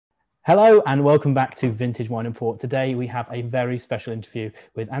Hello and welcome back to Vintage Wine Import. Today we have a very special interview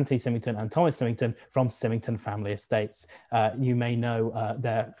with Anthony Symington and Thomas Symington from Symington Family Estates. You may know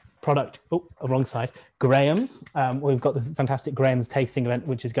their product, wrong side, Graham's. We've got this fantastic Graham's tasting event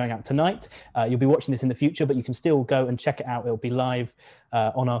which is going out tonight. You'll be watching this in the future, but you can still go and check it out. It'll be live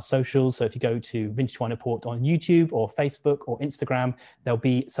on our socials. So if you go to Vintage Wine Import on YouTube or Facebook or Instagram, there'll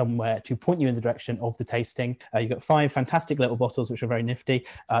be somewhere to point you in the direction of the tasting. You've got 5 fantastic little bottles, which are very nifty.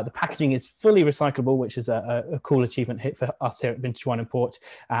 The packaging is fully recyclable, which is a cool achievement hit for us here at Vintage Wine Import.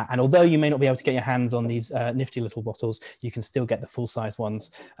 And although you may not be able to get your hands on these nifty little bottles, you can still get the full-size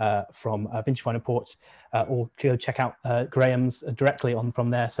ones from Vintage Wine Import, or go check out Graham's directly from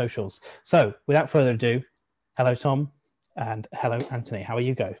their socials. So without further ado, hello, Tom. And hello, Anthony. How are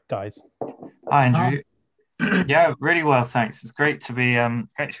you guys? Hi, Andrew. Yeah, really well, thanks. It's great to be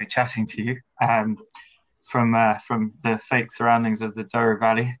chatting to you from the fake surroundings of the Douro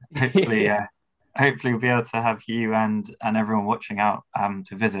Valley. Hopefully, hopefully we'll be able to have you and everyone watching out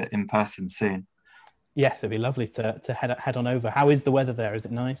to visit in person soon. Yes, it'd be lovely to head on over. How is the weather there? Is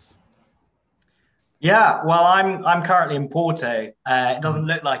it nice? Yeah, well, I'm currently in Porto. It doesn't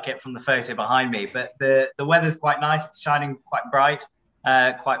look like it from the photo behind me, but the weather's quite nice. It's shining quite bright,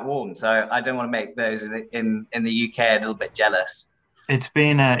 quite warm. So I don't want to make those in the UK a little bit jealous. It's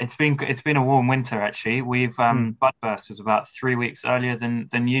been a warm winter actually. We've budburst was about 3 weeks earlier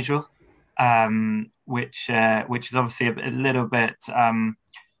than usual, which is obviously a little bit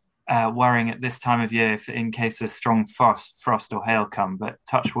worrying at this time of year in case there's strong frost or hail come, but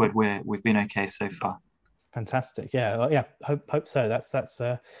touch wood, we've been okay so far. Fantastic. Yeah. Hope so. That's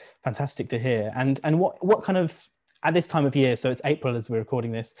fantastic to hear. And what kind of, at this time of year, so it's April as we're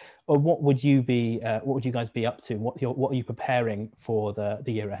recording this, or what would you guys be up to? What are you preparing for the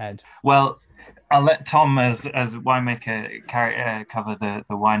year ahead? Well, I'll let Tom as winemaker cover the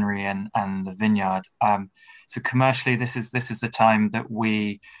winery and the vineyard. So commercially, this is the time that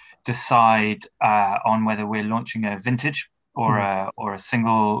we decide on whether we're launching a vintage or a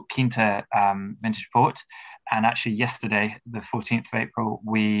single Quinta vintage port. And actually yesterday, the 14th of April,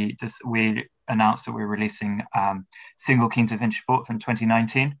 we announced that we're releasing single Quinta vintage port from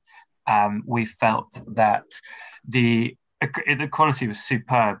 2019. We felt that the quality was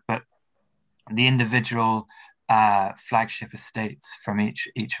superb, but the individual flagship estates from each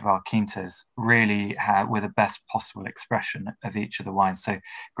of our Quintas really were the best possible expression of each of the wines. So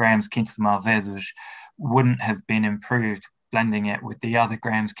Graham's Quinta de Malvezes wouldn't have been improved blending it with the other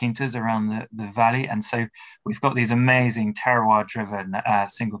Graham's Quintas around the valley. And so we've got these amazing terroir-driven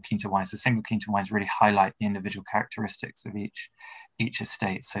single Quinta wines. The single Quinta wines really highlight the individual characteristics of each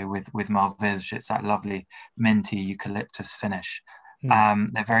estate. So with Malvezes, it's that lovely minty eucalyptus finish.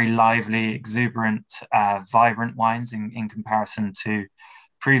 They're very lively, exuberant, vibrant wines in comparison to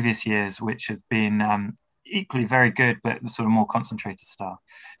previous years, which have been equally very good, but sort of more concentrated style.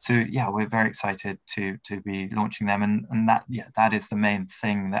 So yeah, we're very excited to be launching them, and that is the main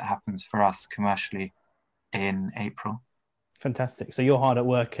thing that happens for us commercially in April. Fantastic. So you're hard at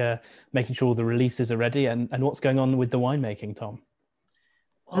work making sure all the releases are ready, and what's going on with the winemaking, Tom?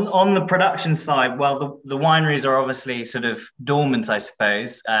 On the production side, well, the wineries are obviously sort of dormant, I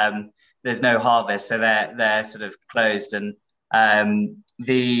suppose. There's no harvest, so they're sort of closed. And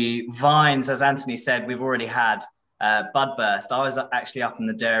the vines, as Anthony said, we've already had budburst. I was actually up in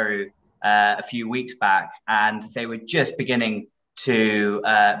the Douro a few weeks back, and they were just beginning to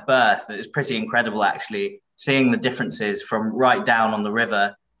burst. It was pretty incredible, actually, seeing the differences from right down on the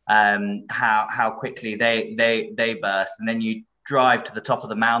river, how quickly they burst, and then you drive to the top of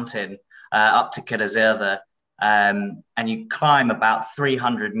the mountain up to Kirazirda, and you climb about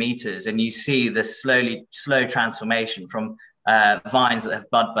 300 meters, and you see this slow transformation from vines that have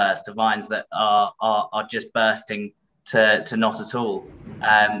budburst to vines that are just bursting to not at all.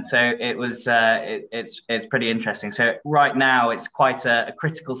 So it was it's pretty interesting. So right now it's quite a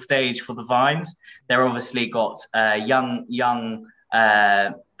critical stage for the vines. They're obviously got young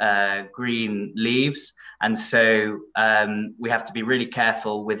green leaves, and so we have to be really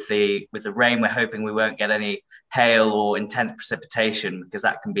careful with the rain. We're hoping we won't get any hail or intense precipitation, because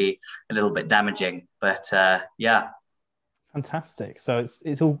that can be a little bit damaging. But yeah, fantastic. So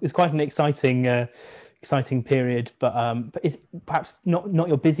it's quite an exciting period, but it's perhaps not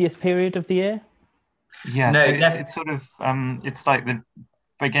your busiest period of the year. Yeah, no, so it's sort of it's like the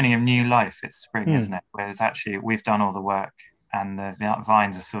beginning of new life. It's spring, isn't it? Whereas actually we've done all the work, and the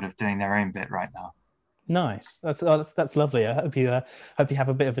vines are sort of doing their own bit right now. Nice. That's lovely. I hope you have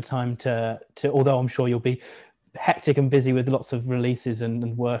a bit of a time to although I'm sure you'll be hectic and busy with lots of releases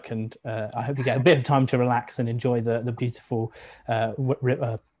and work, and I hope you get a bit of time to relax and enjoy the beautiful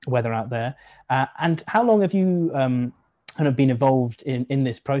weather out there. And how long have you kind of been involved in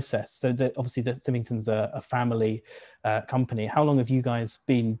this process? So that obviously the Symington's a family company. How long have you guys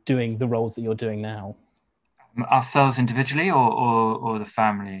been doing the roles that you're doing now? Ourselves individually, or the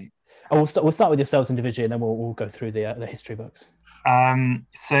family? Oh, we'll start with yourselves individually, and then we'll go through the history books. I've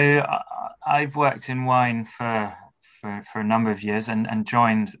worked in wine for a number of years, and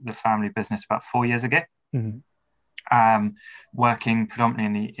joined the family business about 4 years ago. Mm-hmm. Working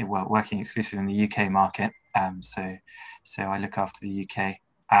predominantly working exclusively in the UK market. So I look after the UK,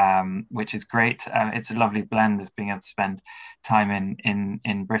 which is great. It's a lovely blend of being able to spend time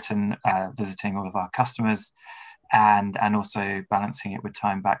in Britain, visiting all of our customers, and also balancing it with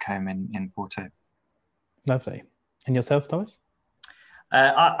time back home in Porto. Lovely. And yourself, Thomas?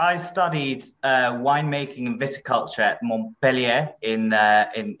 I studied winemaking and viticulture at Montpellier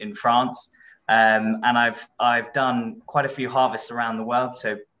in France. And I've done quite a few harvests around the world.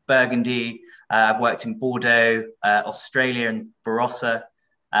 So Burgundy, I've worked in Bordeaux, Australia and Barossa,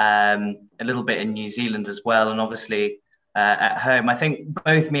 a little bit in New Zealand as well. And obviously at home, I think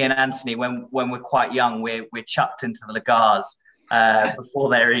both me and Anthony, when we're quite young, we're chucked into the lagars before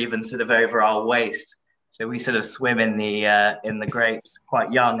they're even sort of over our waist. So we sort of swim in the grapes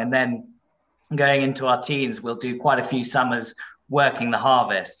quite young. And then going into our teens, we'll do quite a few summers working the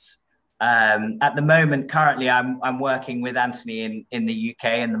harvests. At the moment, currently, I'm working with Anthony in the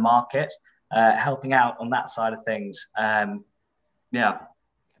UK in the market, helping out on that side of things. Yeah.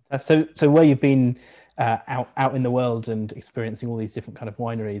 So where you've been out in the world and experiencing all these different kind of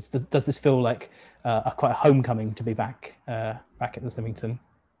wineries, does this feel like quite a homecoming to be back at the Symington?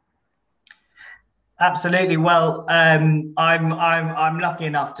 Absolutely. Well, I'm lucky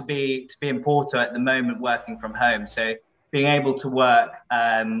enough to be in Porto at the moment, working from home. So being able to work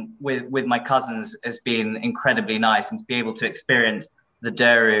with my cousins has been incredibly nice, and to be able to experience the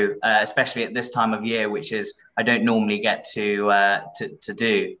Douro, especially at this time of year, which is I don't normally get to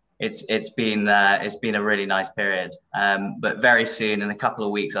do. It's been a really nice period. But very soon, in a couple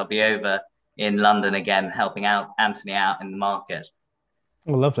of weeks, I'll be over in London again, helping out Anthony out in the market.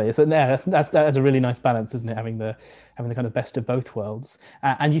 Oh, lovely. So yeah, that's a really nice balance, isn't it? Having the kind of best of both worlds.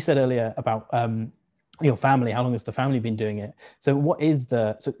 And you said earlier about your family. How long has the family been doing it? So so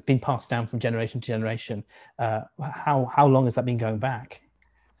it's been passed down from generation to generation. How long has that been going back?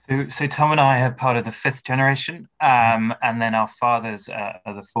 So Tom and I are part of the 5th generation, and then our fathers are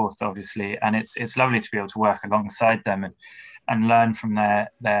the 4th, obviously. And it's lovely to be able to work alongside them and learn from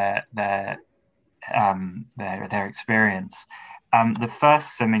their experience. The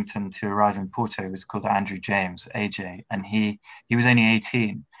first Symington to arrive in Porto was called Andrew James, AJ, and he was only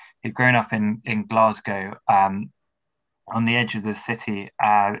 18. He'd grown up in Glasgow, on the edge of the city,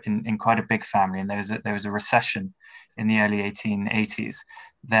 in quite a big family, and there was a recession in the early 1880s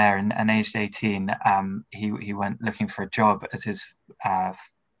there, and aged 18, he went looking for a job, as his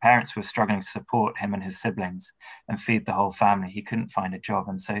parents were struggling to support him and his siblings and feed the whole family. He couldn't find a job,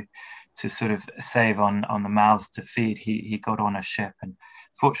 and so to sort of save on the mouths to feed, he got on a ship, and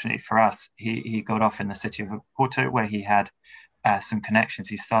fortunately for us, he got off in the city of Porto, where he had some connections.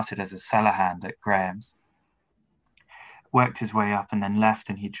 He started as a cellar hand at Graham's, worked his way up, and then left,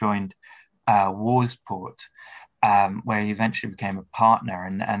 and he joined Warre's port, where he eventually became a partner.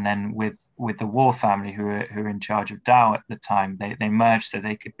 And then with the Warre family, who were in charge of Douro at the time, they merged so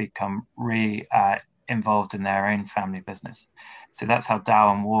they could become involved in their own family business. So that's how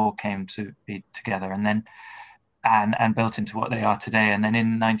Douro and Warre came to be together, and then and built into what they are today. And then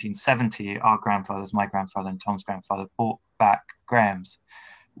in 1970, our grandfathers, my grandfather and Tom's grandfather, bought back Graham's,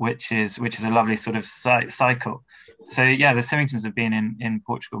 which is a lovely sort of cycle. So yeah, the Symingtons have been in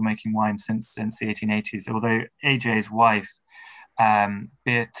Portugal making wine since the 1880s. Although AJ's wife,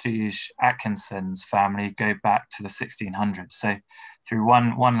 Beatriz Atkinson's family, go back to the 1600s. So through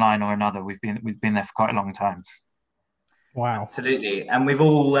one line or another, we've been there for quite a long time. Wow. Absolutely. And we've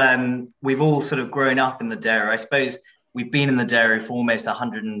all sort of grown up in the Douro. I suppose we've been in the Douro for almost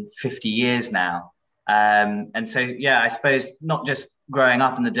 150 years now. And so, yeah, I suppose not just growing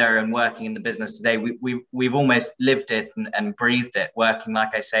up in the Douro and working in the business today, we've almost lived it and breathed it, working,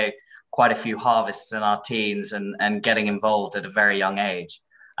 like I say, quite a few harvests in our teens and getting involved at a very young age.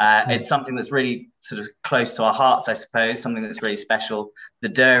 It's something that's really sort of close to our hearts, I suppose, something that's really special. The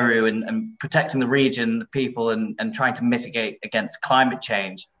Douro and protecting the region, the people, and trying to mitigate against climate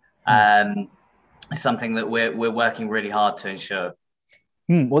change is something that we're working really hard to ensure.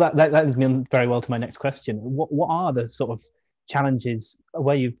 Well, that leads me on very well to my next question. What are the sort of challenges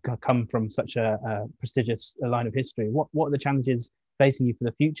where you've come from such a prestigious line of history? What are the challenges facing you for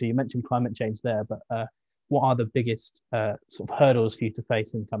the future? You mentioned climate change there, but what are the biggest sort of hurdles for you to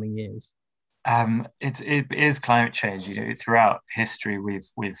face in coming years? It is climate change. Throughout history,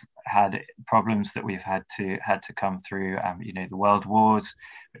 we've had problems that we've had to come through. The world wars,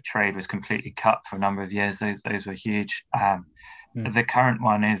 trade was completely cut for a number of years. Those were huge. The current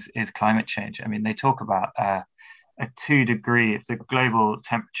one is climate change. I mean, they talk about a 2 degree. If the global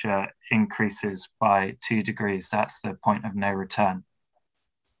temperature increases by 2 degrees, that's the point of no return.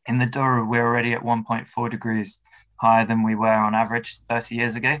 In the Douro, we're already at 1.4 degrees higher than we were on average 30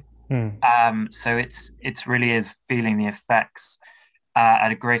 years ago. So it's really is feeling the effects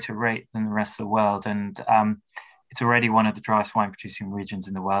at a greater rate than the rest of the world, and it's already one of the driest wine producing regions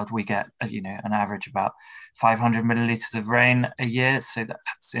in the world. We get an average about 500 milliliters of rain a year, so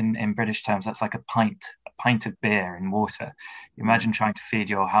that's in British terms, that's like a pint of beer in water. You imagine trying to feed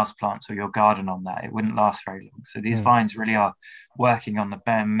your houseplants or your garden on that; it wouldn't last very long. So these vines really are working on the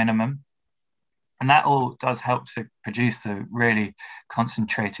bare minimum. And that all does help to produce the really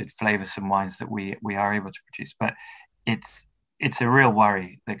concentrated, flavoursome wines that we are able to produce. But it's a real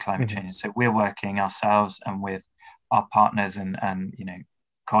worry, the climate change. So we're working ourselves and with our partners and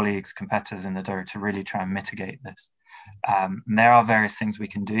colleagues, competitors in the Douro to really try and mitigate this. And there are various things we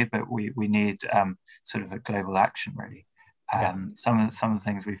can do, but we need sort of a global action, really. Some of the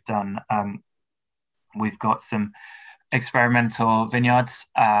things we've done, we've got some experimental vineyards,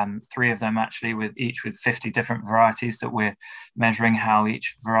 3 of them actually, with 50 different varieties that we're measuring how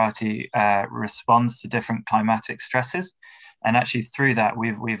each variety responds to different climatic stresses. And actually through that,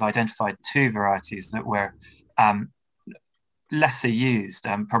 we've identified 2 varieties that were lesser used,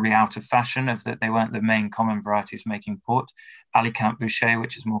 probably out of fashion, they weren't the main common varieties making port. Alicante Boucher,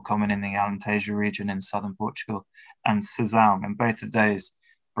 which is more common in the Alentejo region in southern Portugal, and Suzanne. And both of those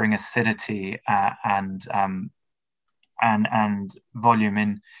bring acidity and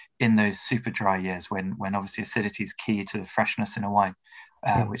volume in those super dry years when obviously acidity is key to the freshness in a wine,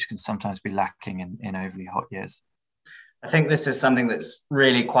 which can sometimes be lacking in overly hot years. I think this is something that's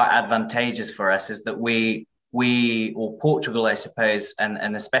really quite advantageous for us, is that we or Portugal, I suppose,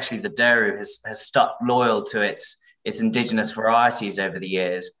 and especially the Douro has stuck loyal to its indigenous varieties over the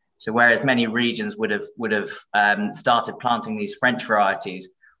years. So whereas many regions would have started planting these French varieties,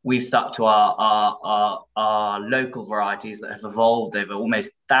 we've stuck to our local varieties that have evolved over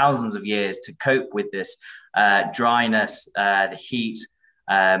almost thousands of years to cope with this dryness, the heat,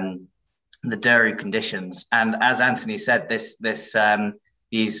 the Douro conditions. And as Anthony said,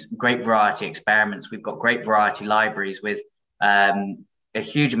 these grape variety experiments, we've got grape variety libraries with a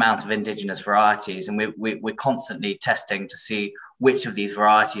huge amount of indigenous varieties, and we're constantly testing to see which of these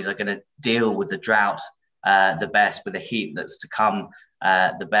varieties are going to deal with the drought the best, with the heat that's to come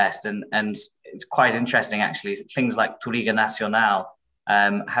the best. And it's quite interesting, actually. Things like Touriga Nacional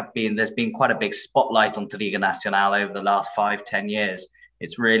there's been quite a big spotlight on Touriga Nacional over the last 5-10 years.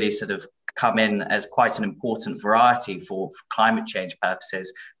 It's really sort of come in as quite an important variety for climate change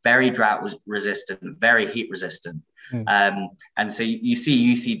purposes. Very drought resistant, very heat resistant. And so you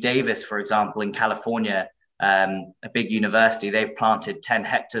see UC Davis, for example, in California, a big university, they've planted 10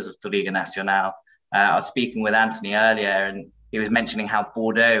 hectares of Touriga Nacional. I was speaking with Anthony earlier, and he was mentioning how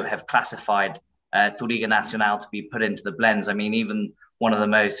Bordeaux have classified Touriga Nacional to be put into the blends. I mean, even one of the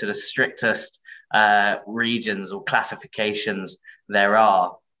most sort of strictest regions or classifications there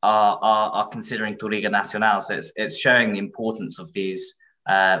are considering Touriga Nacional. So it's showing the importance of these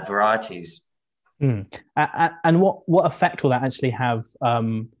varieties. And what effect will that actually have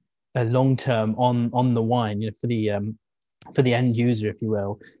long term on the wine, for the end user, if you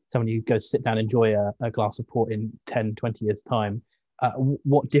will, someone who goes sit down, enjoy a glass of port in 10-20 years time?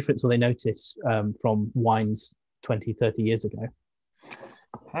 What difference will they notice from wines 20-30 years ago?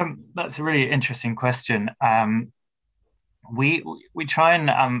 That's a really interesting question. We try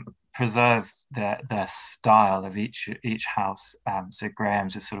and preserve the style of each house. So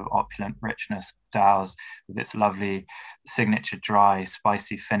Graham's is sort of opulent richness, Dow's with its lovely signature dry,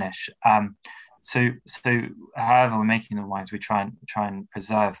 spicy finish. So however we're making the wines, we try and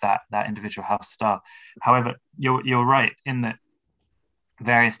preserve that individual house style. However, you're right in that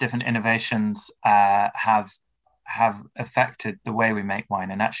various different innovations have affected the way we make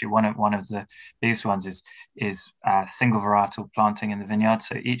wine. And actually one of the biggest ones is single varietal planting in the vineyard.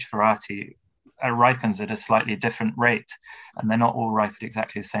 So each variety ripens at a slightly different rate, and they're not all ripe at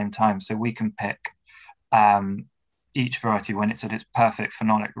exactly the same time. So we can pick each variety when it's at its perfect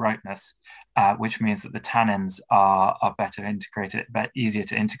phenolic ripeness, which means that the tannins are better integrated, easier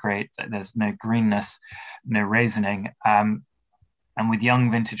to integrate. There's no greenness, no raisoning. And with young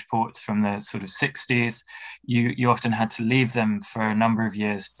vintage ports from the sort of 60s, you often had to leave them for a number of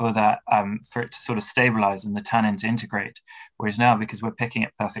years for that for it to sort of stabilize and the tannin to integrate. Whereas now, because we're picking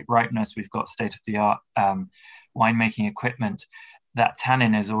at perfect ripeness, we've got state-of-the-art winemaking equipment, that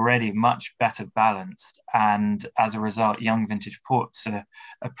tannin is already much better balanced, and as a result, young vintage ports are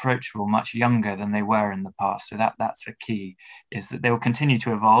approachable much younger than they were in the past. So that's a key, is that they will continue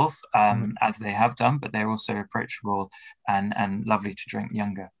to evolve as they have done, but they're also approachable and lovely to drink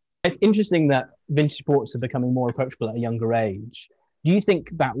younger. It's interesting that vintage ports are becoming more approachable at a younger age. Do you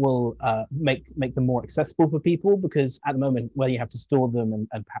think that will make them more accessible for people? Because at the moment, where you have to store them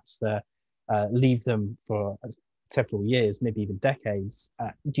and perhaps leave them for several years, maybe even decades,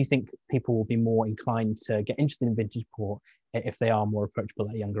 do you think people will be more inclined to get interested in vintage port if they are more approachable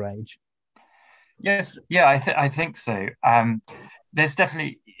at a younger age? Yes, yeah, I think so. There's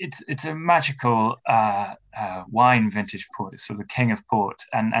definitely, it's a magical wine, vintage port. It's sort of the king of port,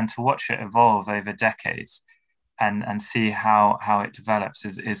 and to watch it evolve over decades and see how it develops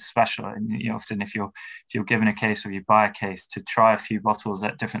is special. And often if you're given a case or you buy a case, to try a few bottles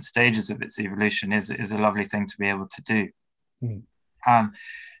at different stages of its evolution is a lovely thing to be able to do.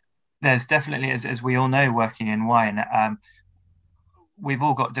 There's definitely, as we all know, working in wine, we've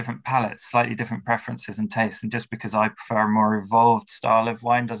all got different palates, slightly different preferences and tastes. And just because I prefer a more evolved style of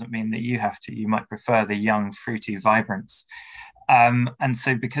wine doesn't mean that you have to. You might prefer the young, fruity vibrance. And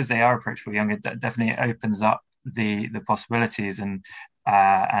so because they are approachable young, it definitely opens up the possibilities and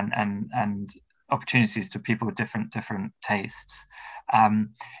opportunities to people with different tastes.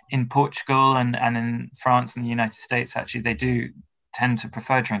 In Portugal and in France and the United States, actually, they do tend to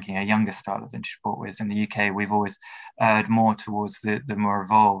prefer drinking a younger style of vintage port, whereas in the UK, we've always erred more towards the more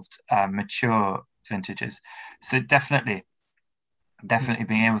evolved, mature vintages. So definitely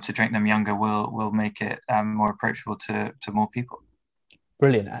being able to drink them younger will make it more approachable to more people.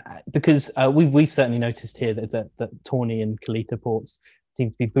 Brilliant, because we've certainly noticed here that Tawny and Kalita ports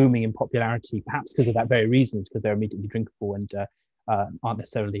seem to be booming in popularity, perhaps because of that very reason, because they're immediately drinkable and aren't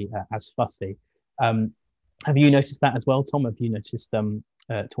necessarily as fussy. Have you noticed that as well, Tom? Have you noticed Tawny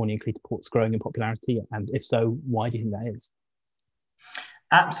and Kalita ports growing in popularity? And if so, why do you think that is?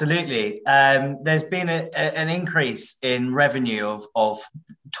 Absolutely. There's been an increase in revenue of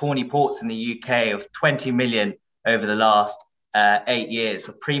Tawny ports in the UK of 20 million over the last 8 years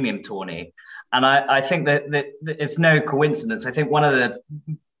for premium Tawny. And I think that it's no coincidence. I think one of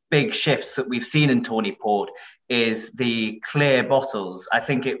the big shifts that we've seen in Tawny port is the clear bottles. I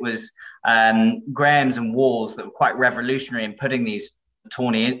think it was Graham's and Warre's that were quite revolutionary in putting these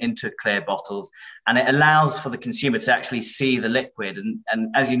Tawny into clear bottles, and it allows for the consumer to actually see the liquid.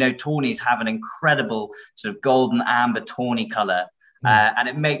 And as you know, Tawnies have an incredible sort of golden amber tawny color, and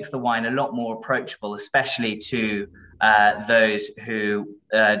it makes the wine a lot more approachable, especially to those who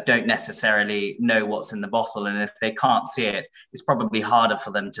don't necessarily know what's in the bottle. And if they can't see it, it's probably harder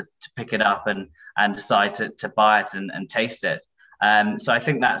for them to pick it up and decide to buy it and taste it. So I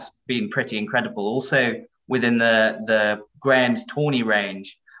think that's been pretty incredible. Also, within the Graham's Tawny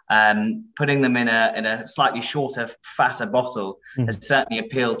range, putting them in a slightly shorter, fatter bottle has certainly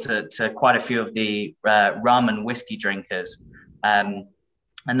appealed to quite a few of the rum and whiskey drinkers.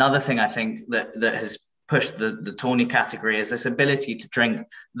 Another thing I think that has pushed the Tawny category is this ability to drink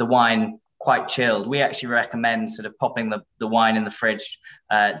the wine quite chilled. We actually recommend sort of popping the wine in the fridge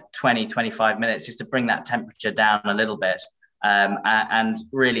 20, 25 minutes just to bring that temperature down a little bit. And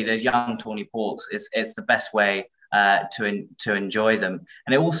really, those young Tawny ports is the best way to enjoy them.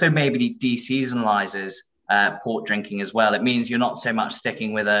 And it also maybe deseasonalizes port drinking as well. It means you're not so much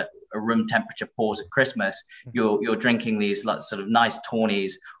sticking with a room temperature port at Christmas. You're drinking these sort of nice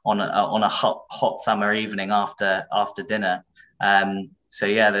Tawnies on a hot summer evening after dinner. So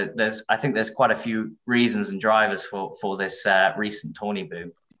yeah, I think there's quite a few reasons and drivers for this recent Tawny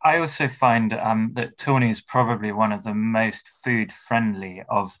boom. I also find that Tawny is probably one of the most food-friendly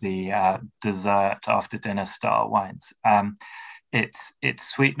of the dessert after dinner style wines. Its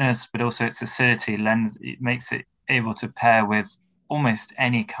sweetness, but also its acidity makes it able to pair with almost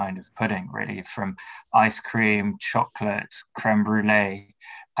any kind of pudding, really, from ice cream, chocolate, creme brulee,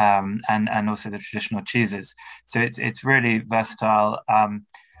 and also the traditional cheeses. So it's really versatile.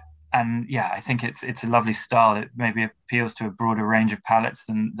 And yeah, I think it's a lovely style. It maybe appeals to a broader range of palates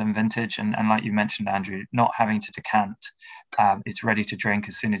than vintage. And like you mentioned, Andrew, not having to decant, it's ready to drink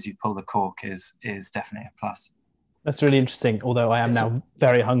as soon as you pull the cork is definitely a plus. That's really interesting. Although I am now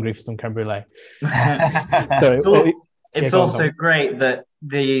very hungry for some creme brulee. It's also great that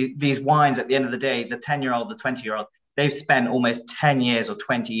these wines, at the end of the day, the 10-year-old, the 20-year-old, they've spent almost 10 years or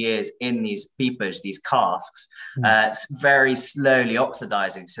 20 years in these peepers, these casks, very slowly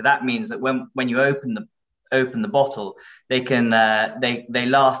oxidizing. So that means that when you open the bottle, they can they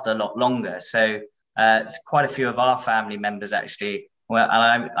last a lot longer. So it's quite a few of our family members actually. Well,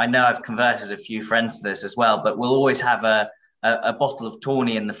 and I know I've converted a few friends to this as well, but we'll always have a bottle of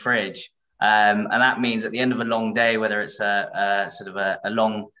Tawny in the fridge. And that means at the end of a long day, whether it's a sort of a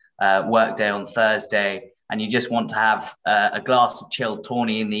long work day on Thursday, and you just want to have a glass of chilled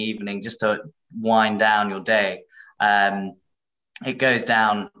Tawny in the evening just to wind down your day, it goes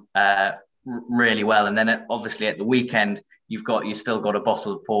down really well. And then obviously at the weekend, you've still got a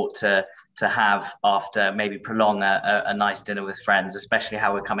bottle of port to have after maybe prolong a nice dinner with friends, especially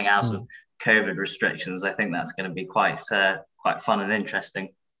how we're coming out of COVID restrictions. I think that's going to be quite fun and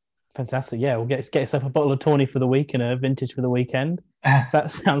interesting. Fantastic. Yeah, we'll get yourself a bottle of Tawny for the week and a vintage for the weekend. So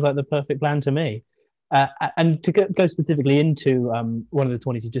that sounds like the perfect plan to me. And to go specifically into one of the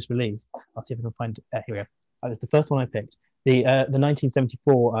Tawnys you just released, I'll see if I can find here we go. It's the first one I picked, the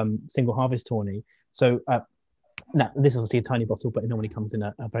 1974 single harvest Tawny. So now this is obviously a tiny bottle, but it normally comes in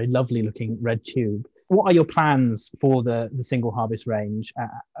a very lovely looking red tube. What are your plans for the single harvest range?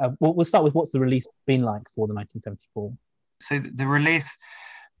 We'll start with what's the release been like for the 1974? So the release,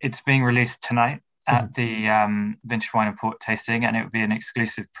 it's being released tonight at the Vintage Wine and Port tasting, and it will be an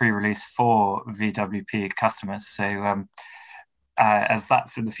exclusive pre-release for VWP customers. So as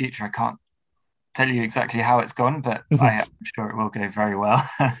that's in the future, I can't tell you exactly how it's gone, but I'm sure it will go very well.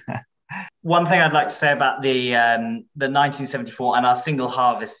 One thing I'd like to say about the 1974 and our single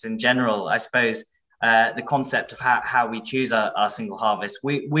harvests in general, I suppose, the concept of how we choose our single harvest.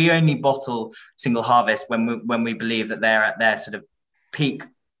 We only bottle single harvest when we believe that they're at their sort of peak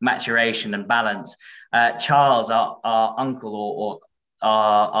maturation and balance. Charles, our uncle or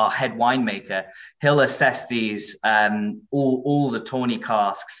our head winemaker, he'll assess these all the Tawny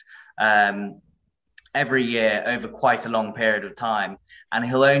casks every year over quite a long period of time, and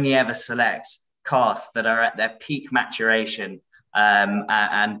he'll only ever select casks that are at their peak maturation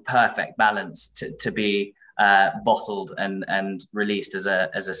and perfect balance to be bottled and released as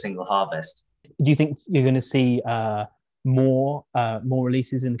a single harvest. Do you think you're going to see more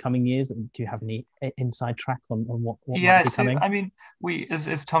releases in the coming years? Do you have any inside track on what might be coming? I mean, we,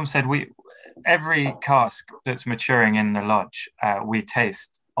 as Tom said, every cask that's maturing in the lodge, we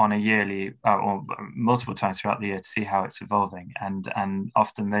taste on a yearly or multiple times throughout the year to see how it's evolving, and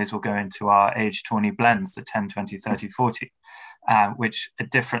often those will go into our aged Tawny blends, the 10, 20, 30, 40, which are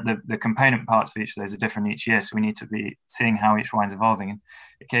different. The component parts of each of those are different each year, so we need to be seeing how each wine's evolving, and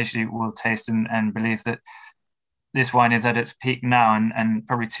occasionally we'll taste and believe that this wine is at its peak now and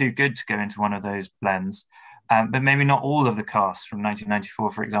probably too good to go into one of those blends. But maybe not all of the casks from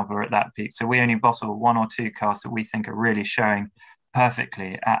 1994, for example, are at that peak. So we only bottle one or two casks that we think are really showing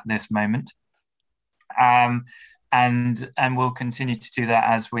perfectly at this moment. And we'll continue to do that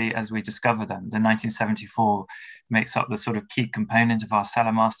as we discover them. The 1974 makes up the sort of key component of our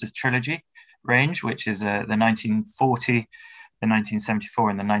Cellar Masters trilogy range, which is the 1940, the 1974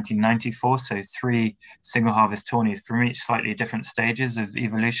 and the 1994, so 3 single harvest Tawnys from each slightly different stages of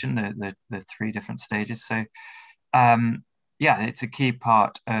evolution, the 3 different stages. So yeah, it's a key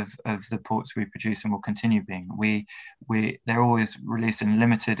part of the ports we produce and will continue being. They're always released in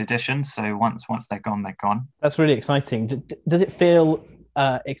limited editions, so once they're gone, they're gone. That's really exciting. Does it feel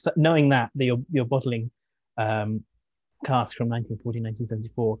knowing that you're bottling casks from 1940,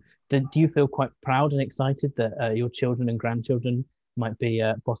 1974, do you feel quite proud and excited that your children and grandchildren might be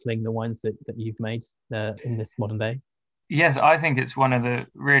bottling the wines that you've made in this modern day? Yes, I think it's one of the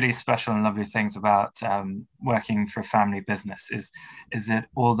really special and lovely things about working for a family business is that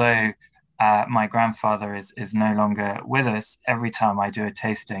although my grandfather is no longer with us, every time I do a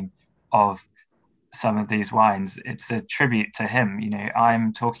tasting of some of these wines, it's a tribute to him. You know,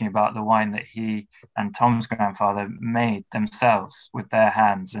 I'm talking about the wine that he and Tom's grandfather made themselves with their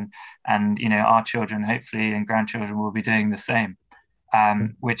hands, and you know, our children hopefully and grandchildren will be doing the same.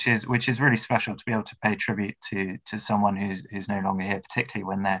 Which is really special to be able to pay tribute to someone who's no longer here, particularly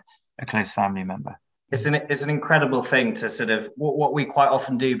when they're a close family member. It's an incredible thing to sort of what we quite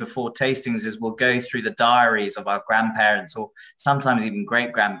often do before tastings is we'll go through the diaries of our grandparents or sometimes even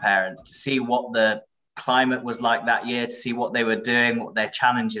great grandparents to see what the climate was like that year, to see what they were doing, what their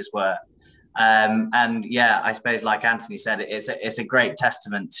challenges were. And yeah, I suppose like Anthony said, it's a great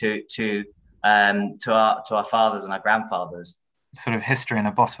testament to our fathers and our grandfathers. Sort of history in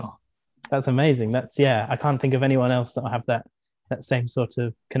a bottle. That's amazing. I can't think of anyone else that will have that same sort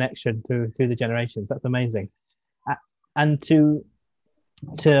of connection through the generations. That's amazing. And to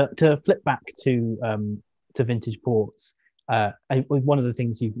flip back to to vintage ports. One of the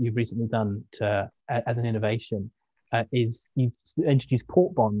things you've recently done as an innovation is you've introduced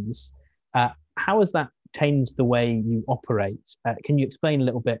port bonds. How has that changed the way you operate? Can you explain a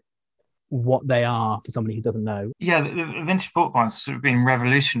little bit what they are for somebody who doesn't know? Yeah, the vintage port bonds have been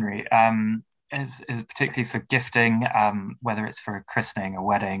revolutionary. Is particularly for gifting, whether it's for a christening, a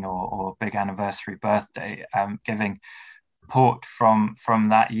wedding, or big anniversary birthday, giving port from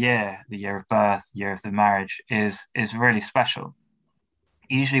that year, the year of birth, year of the marriage, is really special.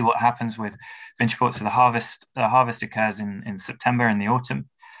 Usually what happens with vintage ports, so the harvest occurs in September, in the autumn,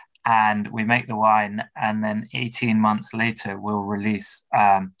 and we make the wine, and then 18 months later we'll release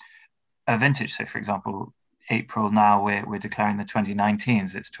a vintage. So for example, April now we're declaring the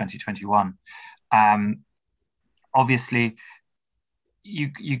 2019s, it's 2021. Obviously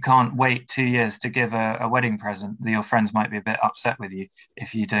you can't wait 2 years to give a wedding present. Your friends might be a bit upset with you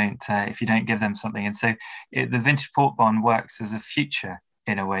if you don't give them something. And so the vintage port bond works as a future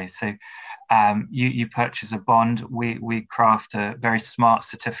in a way. So you purchase a bond, we craft a very smart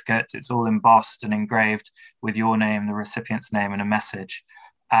certificate. It's all embossed and engraved with your name, the recipient's name, and a message,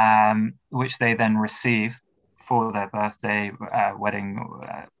 which they then receive for their birthday, wedding,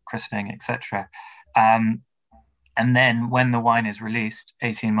 christening, etc. And then when the wine is released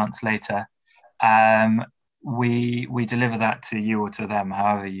 18 months later, we deliver that to you or to them,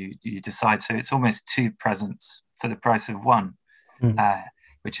 however you decide. So it's almost two presents for the price of one,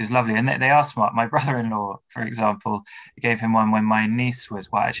 which is lovely. And they are smart. My brother-in-law, for example, I gave him one when my niece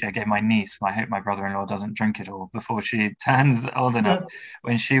was, well, actually I gave my niece, I hope my brother-in-law doesn't drink it all before she turns old enough,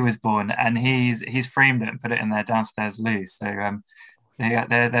 when she was born. And he's framed it and put it in their downstairs loo. So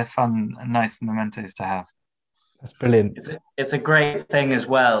they're fun and nice mementos to have. That's brilliant. It's a great thing as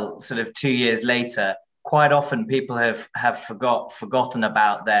well. Sort of 2 years later, quite often people have forgotten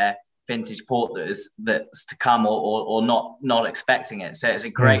about their vintage port that's to come, or not expecting it. So it's a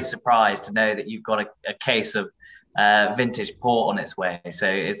great surprise to know that you've got a case of vintage port on its way. So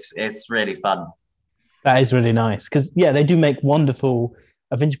it's really fun. That is really nice, because they do make wonderful.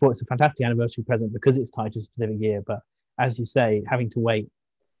 A vintage port is a fantastic anniversary present because it's tied to a specific year. But as you say, having to wait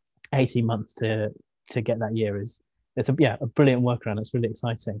 18 months to get that year it's a brilliant workaround. It's really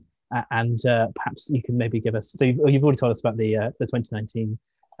exciting. And perhaps you can maybe give us. So you've already told us about the 2019,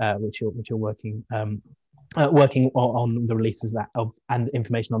 which you're working on the releases and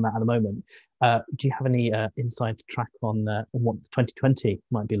information on that at the moment. Do you have any inside track on what 2020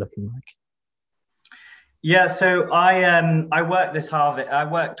 might be looking like? Yeah, so I worked this harvest. I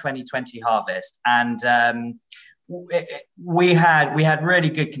worked 2020 harvest, and we had really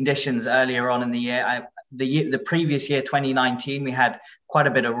good conditions earlier on in the year. The previous year, 2019, we had quite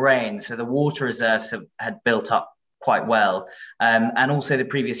a bit of rain, so the water reserves had built up quite well. And also the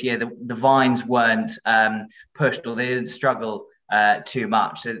previous year, the vines weren't pushed, or they didn't struggle too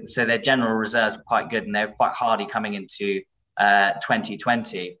much. So their general reserves were quite good, and they were quite hardy coming into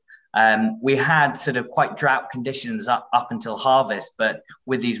 2020. We had sort of quite drought conditions up until harvest, but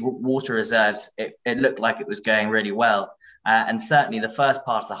with these water reserves, it looked like it was going really well. And certainly the first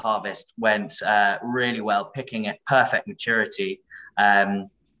part of the harvest went really well, picking at perfect maturity. The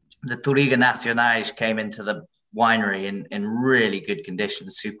Touriga Nacionais came into the winery in really good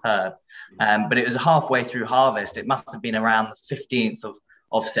conditions, superb. But it was halfway through harvest. It must have been around the 15th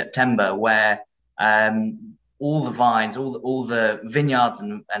of September, where all the vines, all the vineyards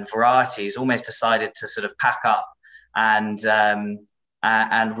and varieties almost decided to sort of pack up and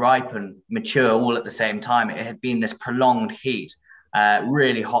ripen, mature all at the same time. It had been this prolonged heat,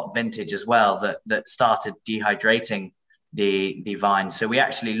 really hot vintage as well, that started dehydrating the vines. So we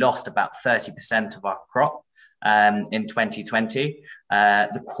actually lost about 30% of our crop in 2020.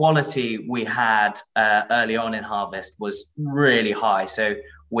 The quality we had early on in harvest was really high. So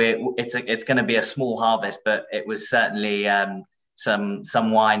it's going to be a small harvest, but it was certainly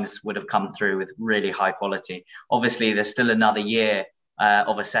some wines would have come through with really high quality. Obviously, there's still another year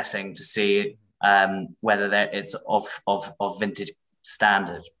of assessing to see whether it's of vintage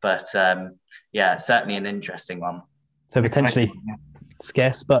standard, but certainly an interesting one. So potentially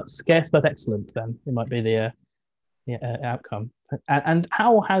scarce but excellent. Then it might be the outcome. And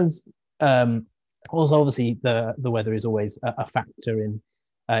how has also obviously the weather is always a factor in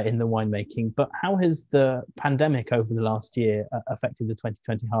the winemaking, but how has the pandemic over the last year affected the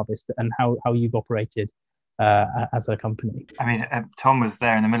 2020 harvest, and how you've operated as a company? I mean, Tom was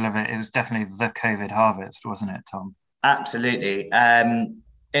there in the middle of it. It was definitely the COVID harvest, wasn't it, Tom? Absolutely.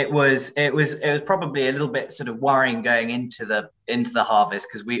 It was probably a little bit sort of worrying going into the harvest,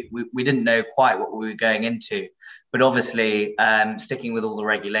 because we didn't know quite what we were going into. but obviously sticking with all the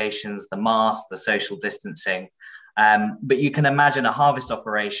regulations, the masks, the social distancing. But you can imagine a harvest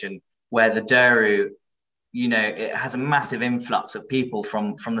operation where the Douro, it has a massive influx of people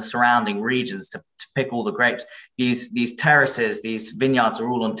from the surrounding regions to pick all the grapes. These terraces, these vineyards are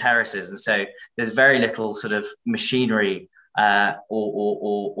all on terraces, and so there's very little sort of machinery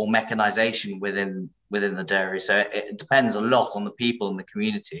or mechanization within the Douro. So it depends a lot on the people in the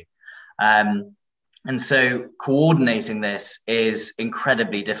community. And so coordinating this is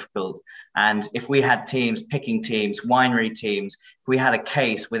incredibly difficult. And if we had teams, picking teams, winery teams, if we had a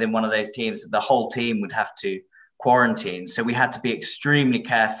case within one of those teams, the whole team would have to quarantine. So we had to be extremely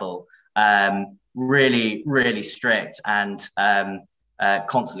careful, really, really strict, and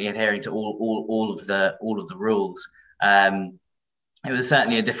constantly adhering to all of the rules. It was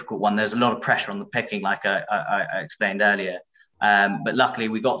certainly a difficult one. There's a lot of pressure on the picking, like I explained earlier. But luckily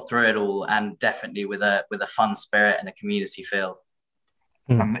we got through it all, and definitely with a fun spirit and a community feel.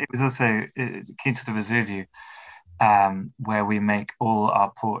 It was also key to the Vesuvio, where we make all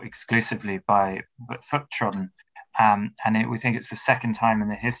our port exclusively by foot trodden. We think it's the second time in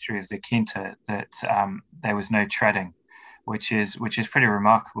the history of the Quinta that there was no treading, which is pretty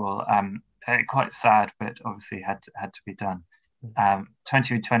remarkable. Quite sad, but obviously had to be done.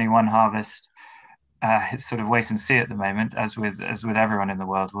 2021 harvest. It's sort of wait and see at the moment, as with everyone in the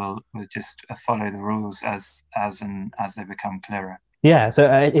world. We'll just follow the rules as they become clearer. Yeah,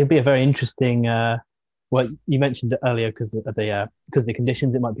 so it'll be a very interesting. Well, you mentioned it earlier because the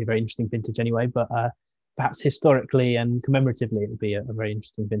conditions, it might be a very interesting vintage anyway. But perhaps historically and commemoratively, it'll be a very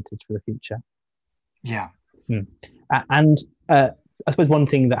interesting vintage for the future. Yeah. And I suppose one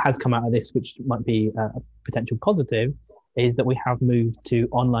thing that has come out of this, which might be a potential positive, is that we have moved to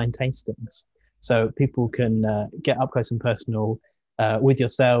online tastings. So people can get up close and personal with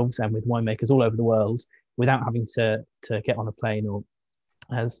yourselves and with winemakers all over the world without having to get on a plane or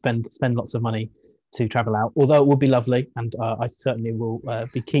spend lots of money to travel out. Although it would be lovely, and I certainly will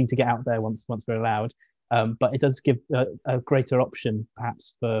be keen to get out there once we're allowed. But it does give a greater option,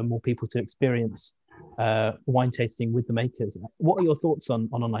 perhaps, for more people to experience wine tasting with the makers. What are your thoughts on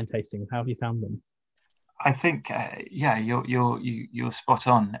online tasting? How have you found them? I think, you're spot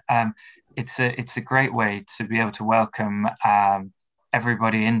on. It's a great way to be able to welcome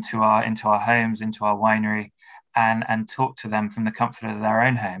everybody into our homes, into our winery, and talk to them from the comfort of their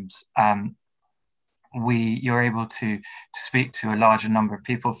own homes. You're able to speak to a larger number of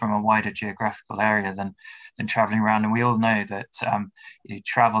people from a wider geographical area than traveling around, and we all know that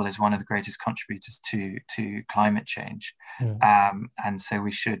travel is one of the greatest contributors to climate change. And so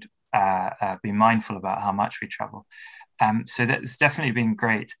we should be mindful about how much we travel. So that's definitely been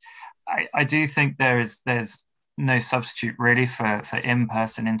great. I do think there's no substitute really for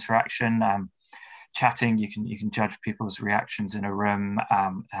in-person interaction. Chatting, you can judge people's reactions in a room,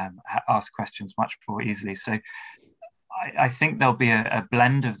 ask questions much more easily. So I think there'll be a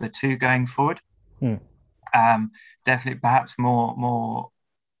blend of the two going forward. Definitely, perhaps more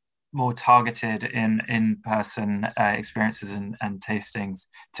targeted in-person experiences and tastings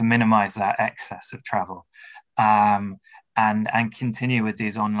to minimize that excess of travel, and continue with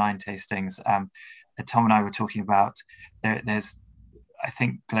these online tastings. Tom and I were talking about there's, I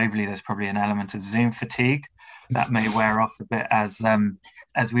think globally there's probably an element of Zoom fatigue that may wear off a bit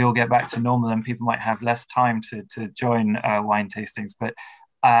as we all get back to normal, and people might have less time to join wine tastings. But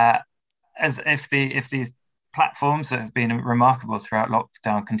as if these platforms that have been remarkable throughout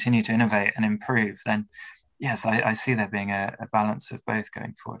lockdown continue to innovate and improve, then yes, I see there being a balance of both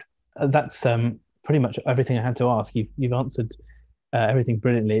going forward. That's pretty much everything I had to ask. You've answered everything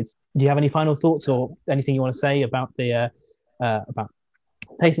brilliantly. Do you have any final thoughts or anything you want to say about the about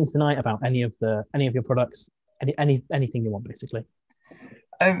tastings tonight, about any of your products, anything you want, basically?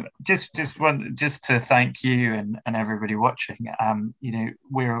 Just to thank you and everybody watching.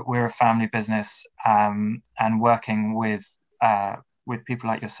 We're a family business, and working with people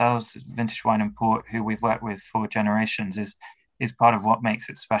like yourselves, Vintage Wine and Port, who we've worked with for generations, is part of what makes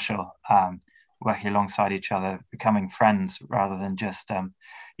it special. Working alongside each other, becoming friends rather than just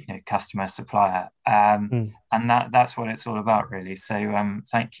customer supplier, and that's what it's all about, really. So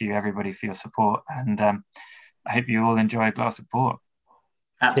thank you everybody for your support, and I hope you all enjoy a glass of port.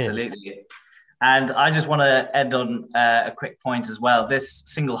 Absolutely. Cheers. And I just want to end on a quick point as well. This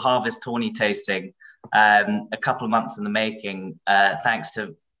single harvest Tawny tasting, a couple of months in the making, thanks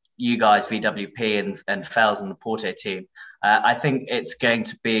to you guys, VWP and Fells and the Porto team. I think it's going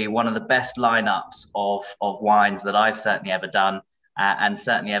to be one of the best lineups of wines that I've certainly ever done, and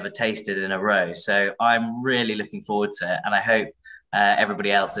certainly ever tasted in a row. So I'm really looking forward to it, and I hope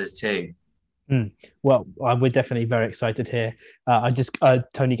everybody else is too. Well, we're definitely very excited here.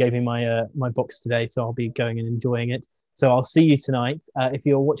 Tony gave me my box today, so I'll be going and enjoying it. So I'll see you tonight. If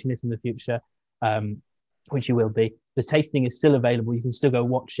you're watching this in the future, which you will be, the tasting is still available. You can still go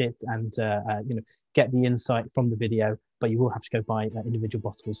watch it and get the insight from the video, but you will have to go buy individual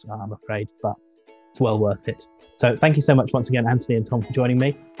bottles, I'm afraid, but it's well worth it. So thank you so much once again, Anthony and Tom, for joining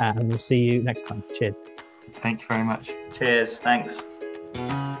me, and we'll see you next time. Cheers. Thank you very much. Cheers. Thanks.